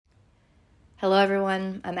Hello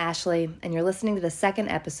everyone, I'm Ashley, and you're listening to the second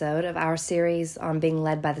episode of our series on being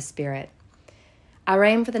led by the Spirit. Our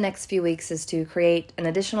aim for the next few weeks is to create an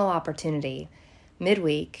additional opportunity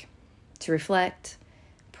midweek to reflect,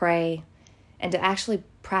 pray, and to actually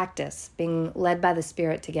practice being led by the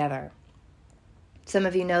Spirit together. Some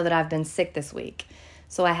of you know that I've been sick this week,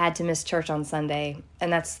 so I had to miss church on Sunday,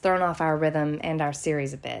 and that's thrown off our rhythm and our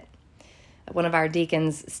series a bit. One of our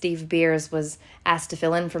deacons, Steve Beers, was asked to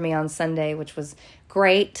fill in for me on Sunday, which was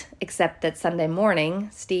great, except that Sunday morning,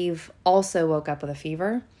 Steve also woke up with a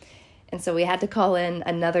fever. And so we had to call in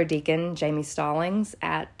another deacon, Jamie Stallings,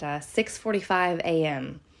 at 6:45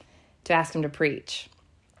 a.m. to ask him to preach.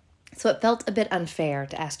 So it felt a bit unfair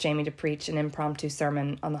to ask Jamie to preach an impromptu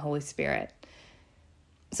sermon on the Holy Spirit.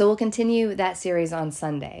 So we'll continue that series on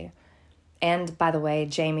Sunday. And by the way,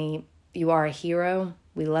 Jamie, you are a hero.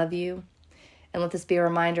 We love you. And let this be a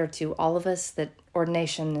reminder to all of us that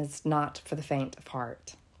ordination is not for the faint of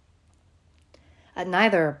heart.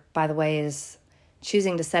 Neither, by the way, is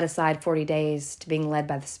choosing to set aside 40 days to being led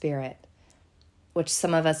by the Spirit, which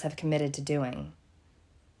some of us have committed to doing.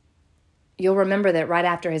 You'll remember that right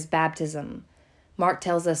after his baptism, Mark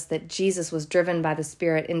tells us that Jesus was driven by the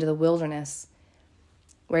Spirit into the wilderness,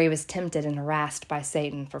 where he was tempted and harassed by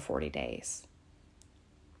Satan for 40 days.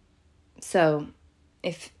 So,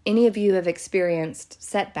 if any of you have experienced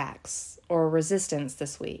setbacks or resistance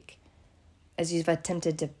this week, as you've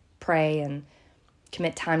attempted to pray and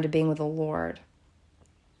commit time to being with the Lord,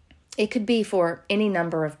 it could be for any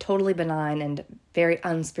number of totally benign and very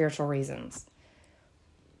unspiritual reasons.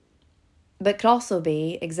 But it could also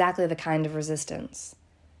be exactly the kind of resistance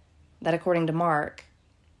that, according to Mark,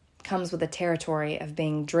 comes with the territory of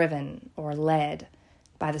being driven or led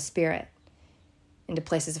by the Spirit into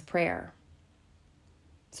places of prayer.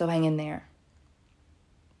 So hang in there.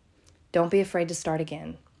 Don't be afraid to start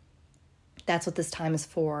again. That's what this time is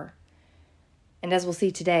for. And as we'll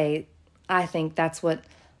see today, I think that's what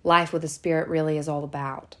life with the Spirit really is all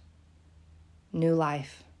about. New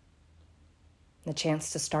life. The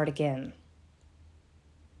chance to start again.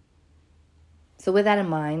 So with that in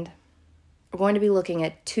mind, we're going to be looking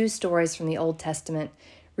at two stories from the Old Testament,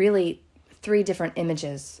 really three different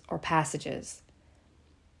images or passages.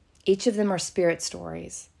 Each of them are spirit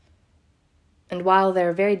stories. And while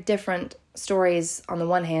they're very different stories on the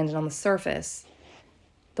one hand and on the surface,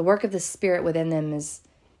 the work of the Spirit within them is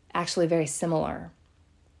actually very similar.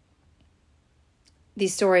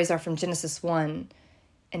 These stories are from Genesis 1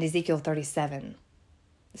 and Ezekiel 37,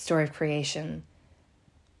 the story of creation,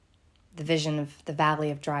 the vision of the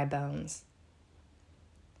valley of dry bones.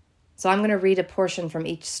 So I'm going to read a portion from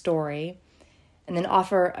each story and then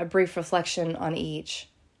offer a brief reflection on each.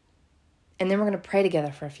 And then we're going to pray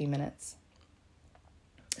together for a few minutes.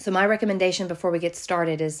 So my recommendation before we get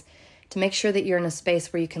started is to make sure that you're in a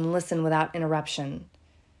space where you can listen without interruption,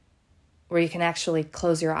 where you can actually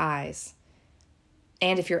close your eyes.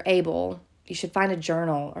 And if you're able, you should find a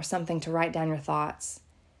journal or something to write down your thoughts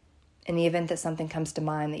in the event that something comes to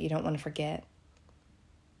mind that you don't want to forget.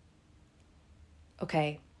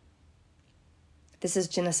 Okay. This is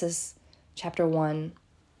Genesis chapter 1,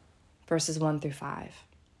 verses 1 through 5.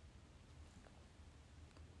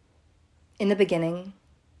 In the beginning,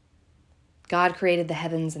 God created the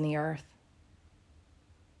heavens and the earth.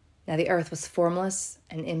 Now the earth was formless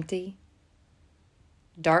and empty.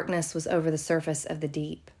 Darkness was over the surface of the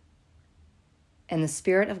deep, and the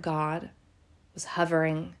Spirit of God was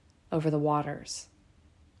hovering over the waters.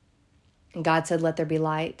 And God said, "Let there be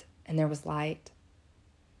light," and there was light.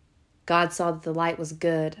 God saw that the light was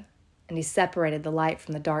good, and he separated the light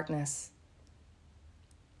from the darkness.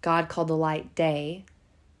 God called the light day,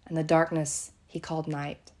 and the darkness he called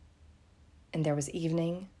night. And there was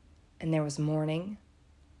evening, and there was morning,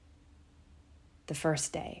 the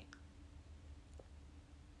first day.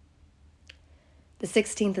 The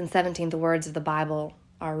 16th and 17th words of the Bible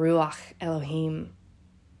are Ruach Elohim,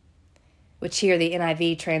 which here the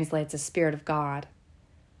NIV translates as Spirit of God.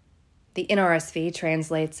 The NRSV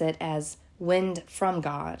translates it as wind from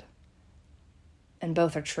God, and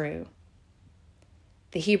both are true.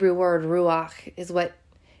 The Hebrew word Ruach is what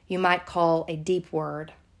you might call a deep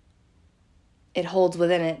word. It holds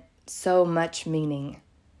within it so much meaning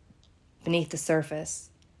beneath the surface.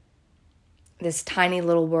 This tiny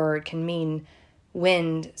little word can mean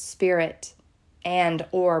wind, spirit, and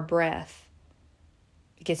or breath.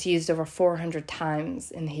 It gets used over 400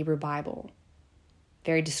 times in the Hebrew Bible.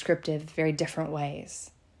 Very descriptive, very different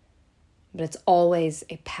ways. But it's always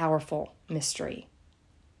a powerful mystery,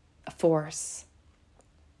 a force.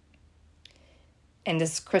 And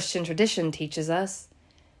as Christian tradition teaches us,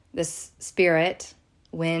 this spirit,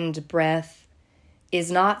 wind, breath,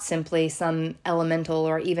 is not simply some elemental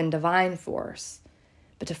or even divine force,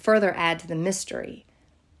 but to further add to the mystery,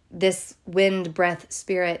 this wind, breath,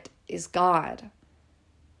 spirit is God,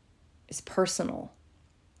 is personal.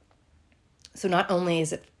 So not only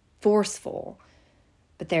is it forceful,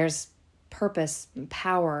 but there's purpose and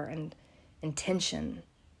power and intention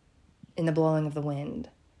in the blowing of the wind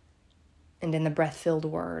and in the breath-filled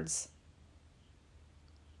words.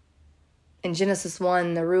 In Genesis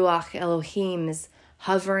 1, the Ruach Elohim is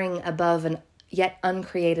hovering above an yet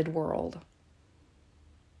uncreated world.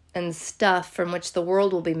 And the stuff from which the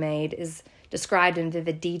world will be made is described in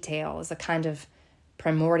vivid detail as a kind of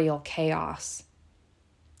primordial chaos,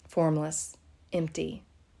 formless, empty,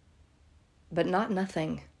 but not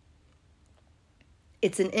nothing.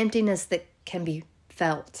 It's an emptiness that can be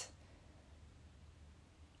felt,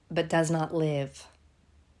 but does not live.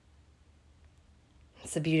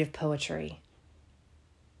 It's the beauty of poetry.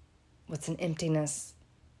 What's an emptiness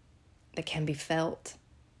that can be felt,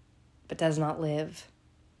 but does not live?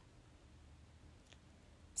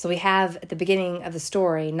 So we have at the beginning of the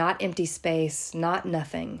story, not empty space, not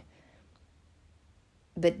nothing,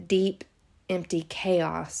 but deep, empty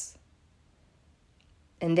chaos.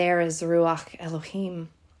 And there is Ruach Elohim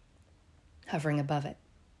hovering above it.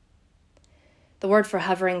 The word for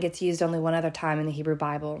hovering gets used only one other time in the Hebrew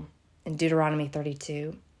Bible, in Deuteronomy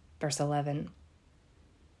 32, verse 11.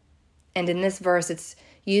 And in this verse, it's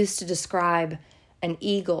used to describe an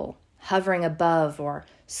eagle hovering above or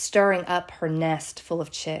stirring up her nest full of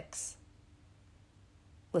chicks.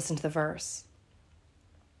 Listen to the verse.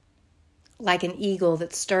 Like an eagle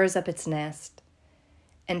that stirs up its nest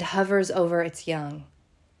and hovers over its young,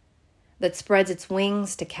 that spreads its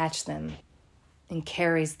wings to catch them and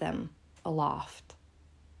carries them aloft.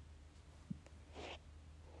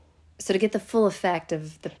 So to get the full effect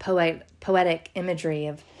of the poetic imagery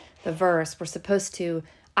of the verse, we're supposed to,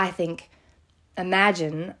 I think,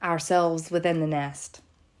 imagine ourselves within the nest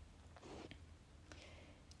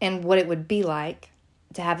and what it would be like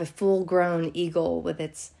to have a full-grown eagle with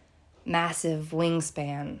its massive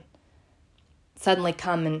wingspan suddenly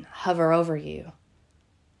come and hover over you,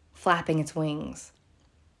 flapping its wings.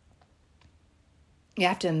 You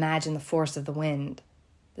have to imagine the force of the wind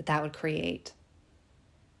that would create.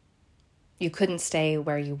 You couldn't stay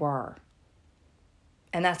where you were.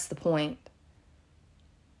 And that's the point.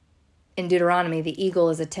 In Deuteronomy, the eagle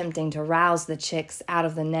is attempting to rouse the chicks out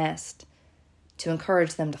of the nest to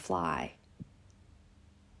encourage them to fly.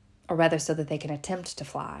 Or rather, so that they can attempt to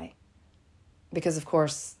fly. Because, of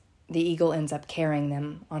course, the eagle ends up carrying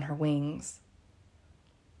them on her wings.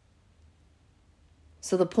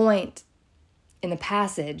 So the point in the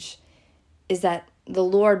passage is that the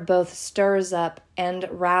Lord both stirs up and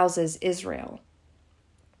rouses Israel.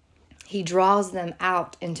 He draws them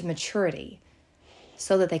out into maturity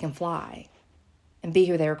so that they can fly and be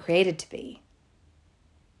who they were created to be.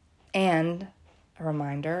 And a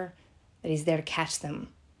reminder that he's there to catch them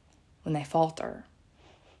when they falter.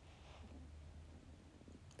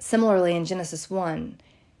 Similarly, in Genesis 1,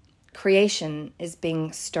 creation is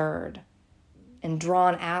being stirred and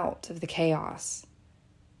drawn out of the chaos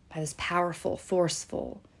by this powerful,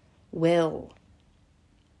 forceful wind,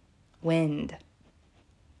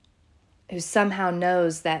 who somehow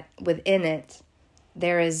knows that within it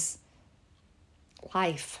there is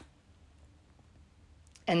life,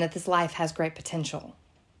 and that this life has great potential.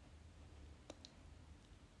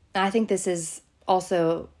 And I think this is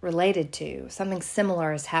also related to something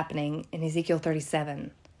similar is happening in Ezekiel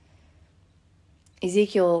 37.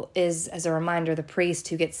 Ezekiel is, as a reminder, the priest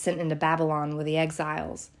who gets sent into Babylon with the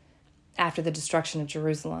exiles after the destruction of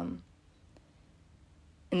Jerusalem.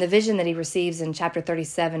 And the vision that he receives in chapter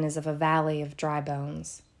 37 is of a valley of dry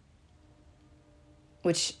bones,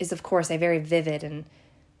 which is, of course, a very vivid and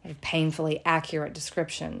painfully accurate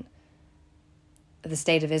description of the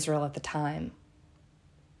state of Israel at the time.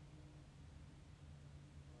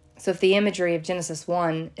 So if the imagery of Genesis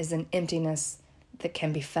 1 is an emptiness that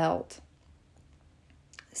can be felt,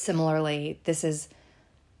 similarly, this is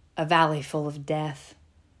a valley full of death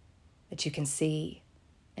that you can see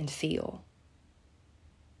and feel.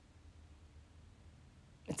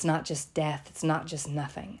 It's not just death, it's not just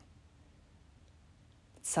nothing.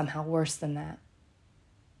 It's somehow worse than that.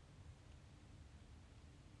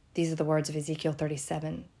 These are the words of Ezekiel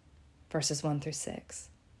 37, verses 1 through 6.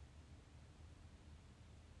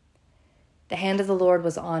 The hand of the Lord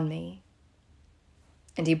was on me,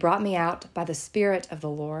 and he brought me out by the Spirit of the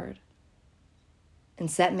Lord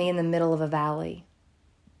and set me in the middle of a valley.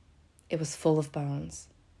 It was full of bones.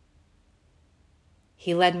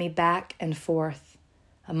 He led me back and forth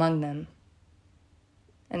among them,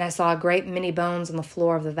 and I saw a great many bones on the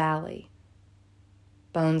floor of the valley,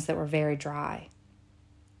 bones that were very dry.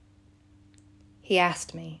 He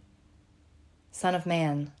asked me, "Son of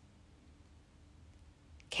man,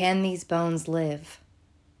 can these bones live?"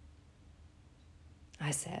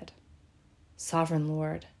 I said, "Sovereign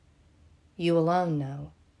Lord, you alone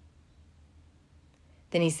know."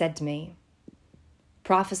 Then he said to me,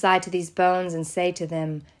 "Prophesy to these bones and say to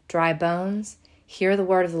them, dry bones, hear the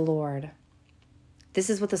word of the Lord. This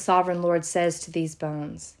is what the sovereign Lord says to these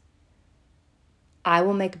bones. I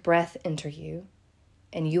will make breath enter you,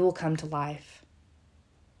 and you will come to life.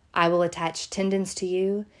 I will attach tendons to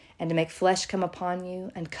you, and to make flesh come upon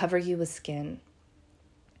you, and cover you with skin.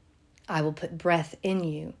 I will put breath in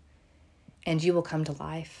you, and you will come to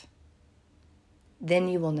life. Then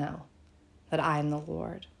you will know that I am the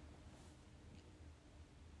Lord."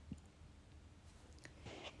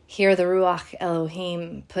 Here the Ruach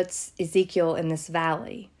Elohim puts Ezekiel in this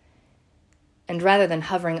valley, and rather than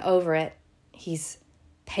hovering over it, he's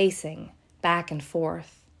pacing back and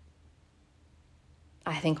forth.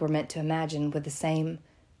 I think we're meant to imagine with the same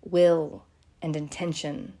will and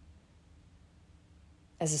intention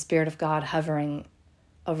as the Spirit of God hovering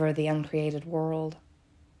over the uncreated world,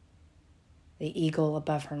 the eagle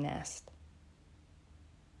above her nest.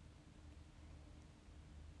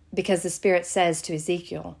 Because the Spirit says to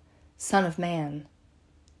Ezekiel, "Son of man,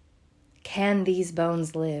 can these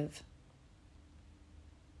bones live?"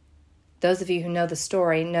 Those of you who know the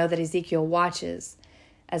story know that Ezekiel watches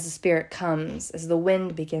as the Spirit comes, as the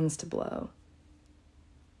wind begins to blow.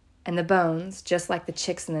 And the bones, just like the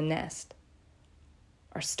chicks in the nest,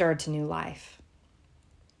 are stirred to new life,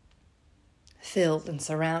 filled and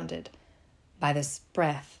surrounded by this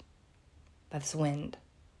breath, by this wind.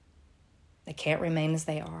 They can't remain as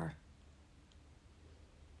they are.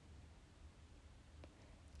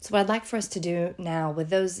 So what I'd like for us to do now, with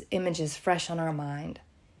those images fresh on our mind,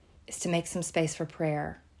 is to make some space for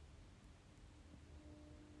prayer.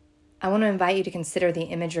 I want to invite you to consider the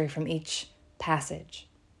imagery from each passage.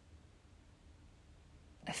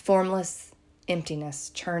 A formless emptiness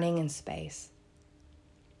churning in space.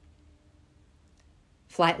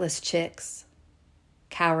 Flightless chicks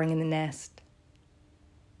cowering in the nest.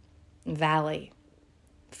 Valley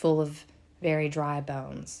full of very dry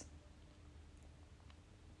bones.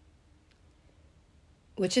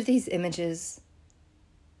 Which of these images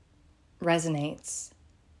resonates,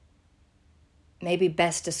 maybe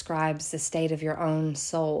best describes the state of your own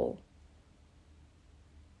soul?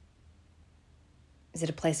 Is it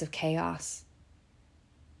a place of chaos,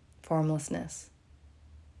 formlessness?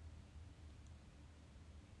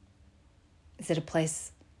 Is it a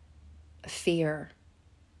place of fear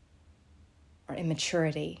or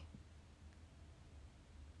immaturity?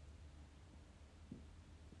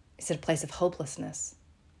 Is it a place of hopelessness,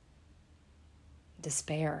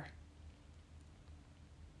 despair?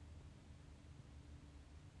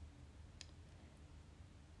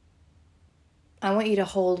 I want you to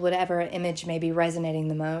hold whatever image may be resonating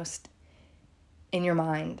the most in your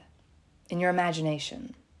mind, in your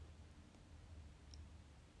imagination.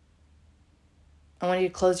 I want you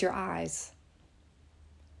to close your eyes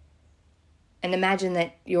and imagine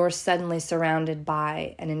that you're suddenly surrounded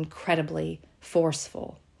by an incredibly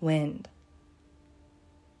forceful wind,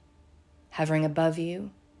 hovering above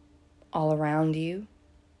you, all around you.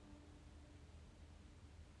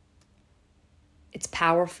 It's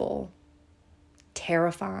powerful,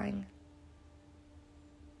 terrifying,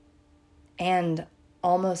 and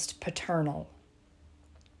almost paternal.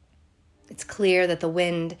 It's clear that the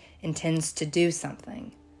wind intends to do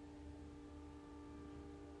something,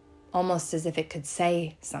 almost as if it could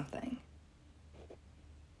say something.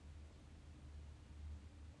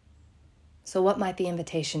 So what might the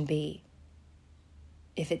invitation be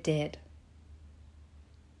if it did?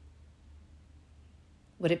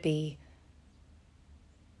 Would it be,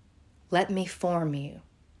 let me form you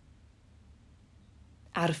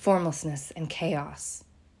out of formlessness and chaos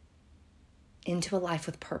into a life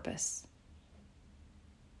with purpose?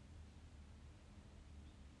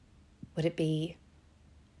 Would it be,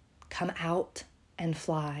 come out and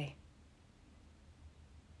fly?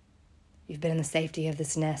 You've been in the safety of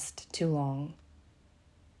this nest too long,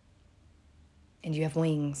 and you have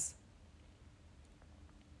wings.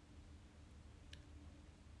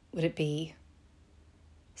 Would it be,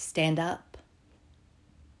 stand up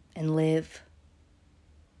and live?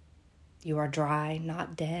 You are dry,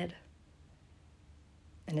 not dead,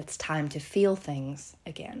 and it's time to feel things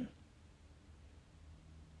again.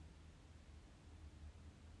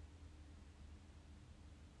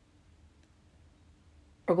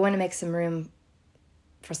 We're going to make some room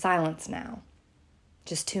for silence now.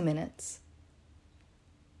 Just 2 minutes.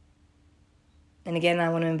 And again, I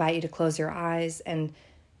want to invite you to close your eyes and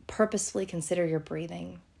purposefully consider your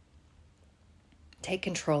breathing. Take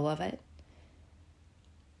control of it.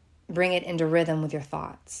 Bring it into rhythm with your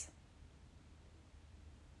thoughts.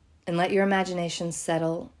 And let your imagination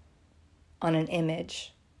settle on an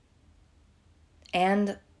image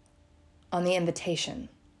and on the invitation.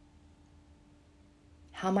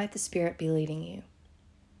 How might the Spirit be leading you?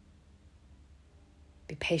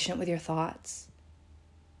 Be patient with your thoughts,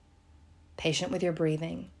 patient with your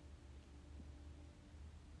breathing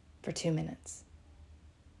for 2 minutes.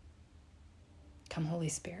 Come, Holy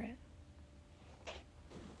Spirit.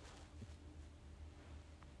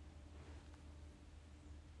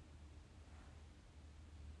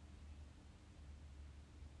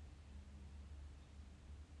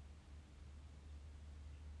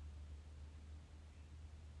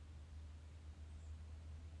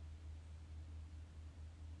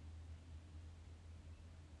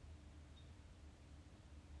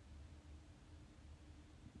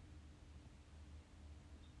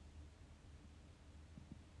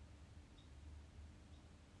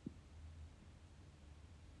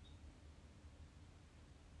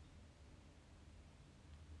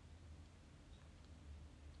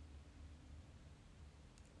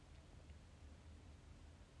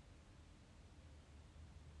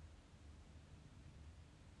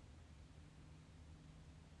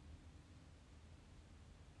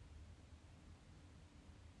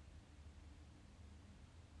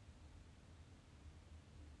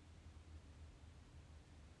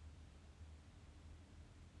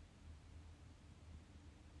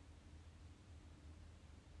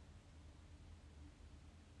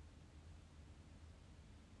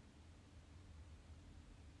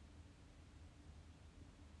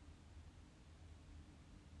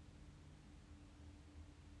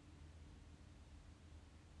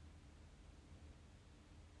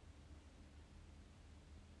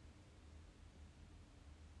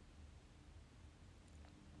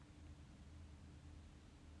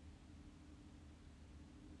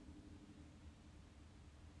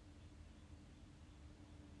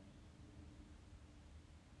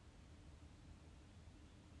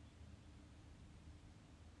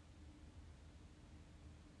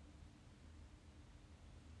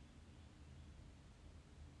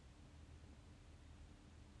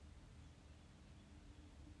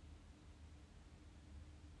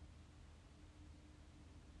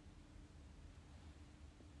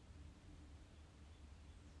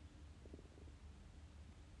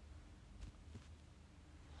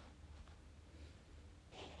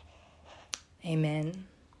 Amen.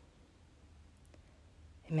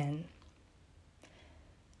 Amen.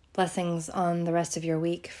 Blessings on the rest of your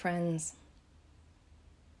week, friends,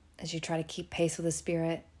 as you try to keep pace with the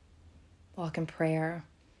Spirit, walk in prayer,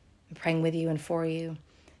 I'm praying with you and for you, and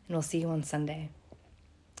we'll see you on Sunday.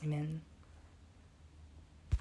 Amen.